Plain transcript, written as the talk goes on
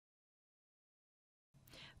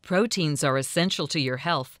Proteins are essential to your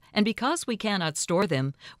health, and because we cannot store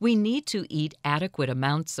them, we need to eat adequate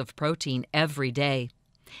amounts of protein every day.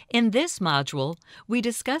 In this module, we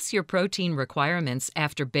discuss your protein requirements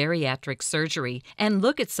after bariatric surgery and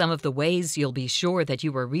look at some of the ways you'll be sure that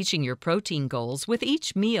you are reaching your protein goals with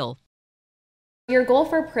each meal. Your goal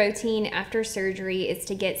for protein after surgery is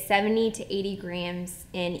to get 70 to 80 grams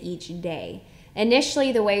in each day.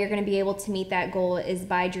 Initially, the way you're going to be able to meet that goal is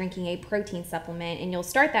by drinking a protein supplement, and you'll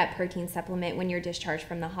start that protein supplement when you're discharged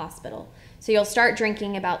from the hospital. So you'll start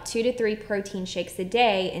drinking about 2 to 3 protein shakes a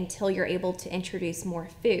day until you're able to introduce more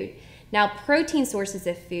food. Now, protein sources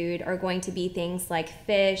of food are going to be things like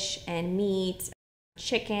fish and meat,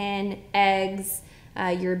 chicken, eggs.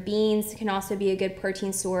 Your beans can also be a good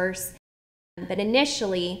protein source. But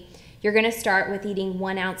initially, you're going to start with eating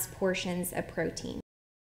 1-ounce portions of protein.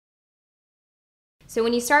 So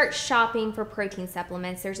when you start shopping for protein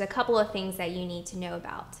supplements, there's a couple of things that you need to know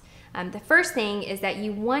about. The first thing is that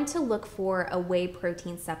you want to look for a whey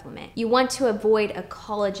protein supplement. You want to avoid a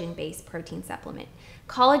collagen-based protein supplement.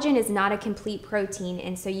 Collagen is not a complete protein,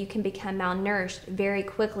 and so you can become malnourished very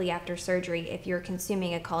quickly after surgery if you're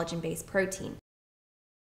consuming a collagen-based protein.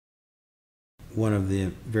 One of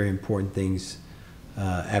the very important things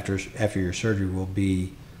after your surgery will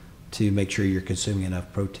be to make sure you're consuming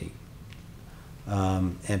enough protein.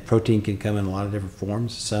 And protein can come in a lot of different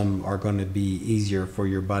forms. Some are going to be easier for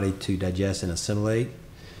your body to digest and assimilate,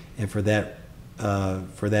 and for that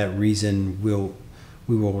reason,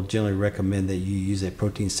 we will generally recommend that you use a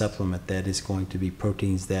protein supplement that is going to be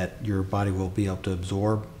proteins that your body will be able to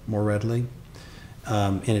absorb more readily.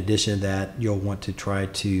 In addition to that, you'll want to try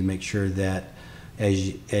to make sure that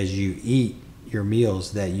as you eat your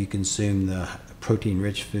meals, that you consume the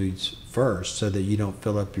protein-rich foods first, so that you don't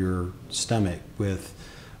fill up your stomach with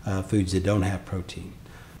foods that don't have protein.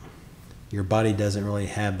 Your body doesn't really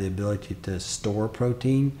have the ability to store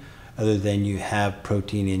protein, other than you have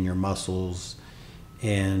protein in your muscles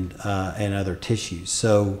and other tissues.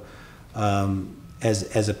 So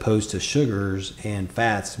as opposed to sugars and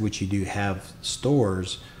fats, which you do have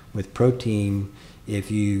stores, with protein,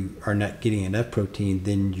 if you are not getting enough protein,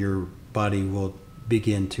 then your body will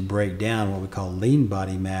begin to break down what we call lean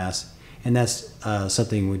body mass, and that's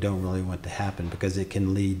something we don't really want to happen, because it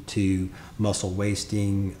can lead to muscle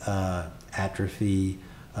wasting, atrophy,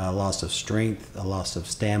 loss of strength, a loss of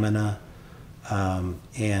stamina,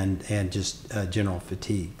 and just general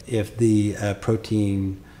fatigue. If the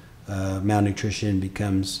protein malnutrition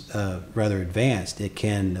becomes rather advanced, it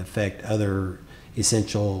can affect other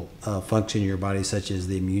essential function in your body, such as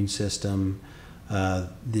the immune system,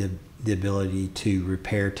 the ability to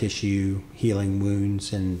repair tissue, healing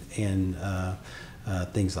wounds, and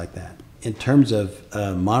things like that. In terms of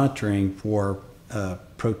monitoring for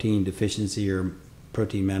protein deficiency or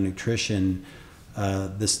protein malnutrition,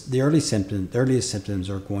 the earliest symptoms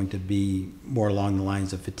are going to be more along the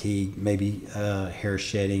lines of fatigue, maybe hair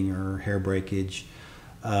shedding or hair breakage.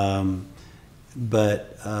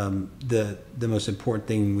 But the most important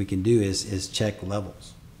thing we can do is check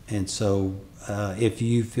levels. And so if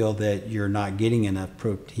you feel that you're not getting enough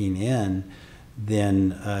protein in,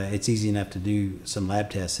 then it's easy enough to do some lab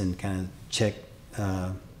tests and kind of check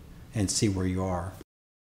and see where you are.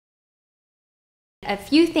 A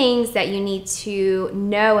few things that you need to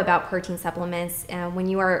know about protein supplements when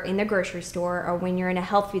you are in the grocery store or when you're in a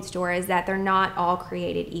health food store is that they're not all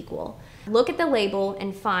created equal. Look at the label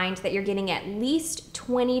and find that you're getting at least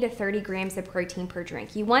 20 to 30 grams of protein per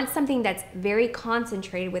drink. You want something that's very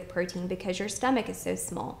concentrated with protein because your stomach is so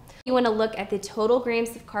small. You want to look at the total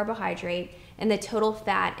grams of carbohydrate and the total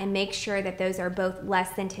fat and make sure that those are both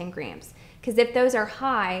less than 10 grams. Because if those are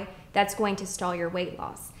high, that's going to stall your weight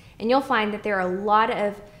loss. And you'll find that there are a lot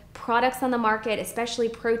of products on the market, especially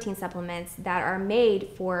protein supplements, that are made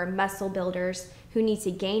for muscle builders who need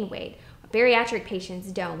to gain weight. Bariatric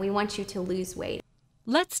patients don't. We want you to lose weight.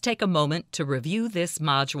 Let's take a moment to review this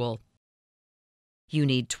module. You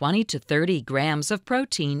need 20 to 30 grams of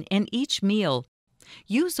protein in each meal.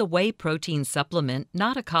 Use a whey protein supplement,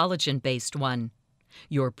 not a collagen-based one.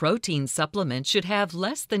 Your protein supplement should have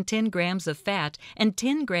less than 10 grams of fat and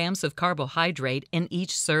 10 grams of carbohydrate in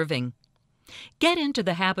each serving. Get into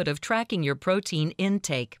the habit of tracking your protein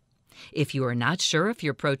intake. If you are not sure if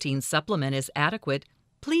your protein supplement is adequate,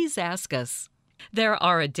 please ask us. There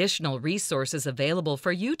are additional resources available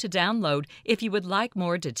for you to download if you would like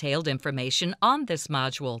more detailed information on this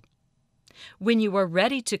module. When you are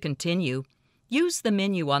ready to continue, use the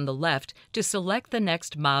menu on the left to select the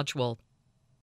next module.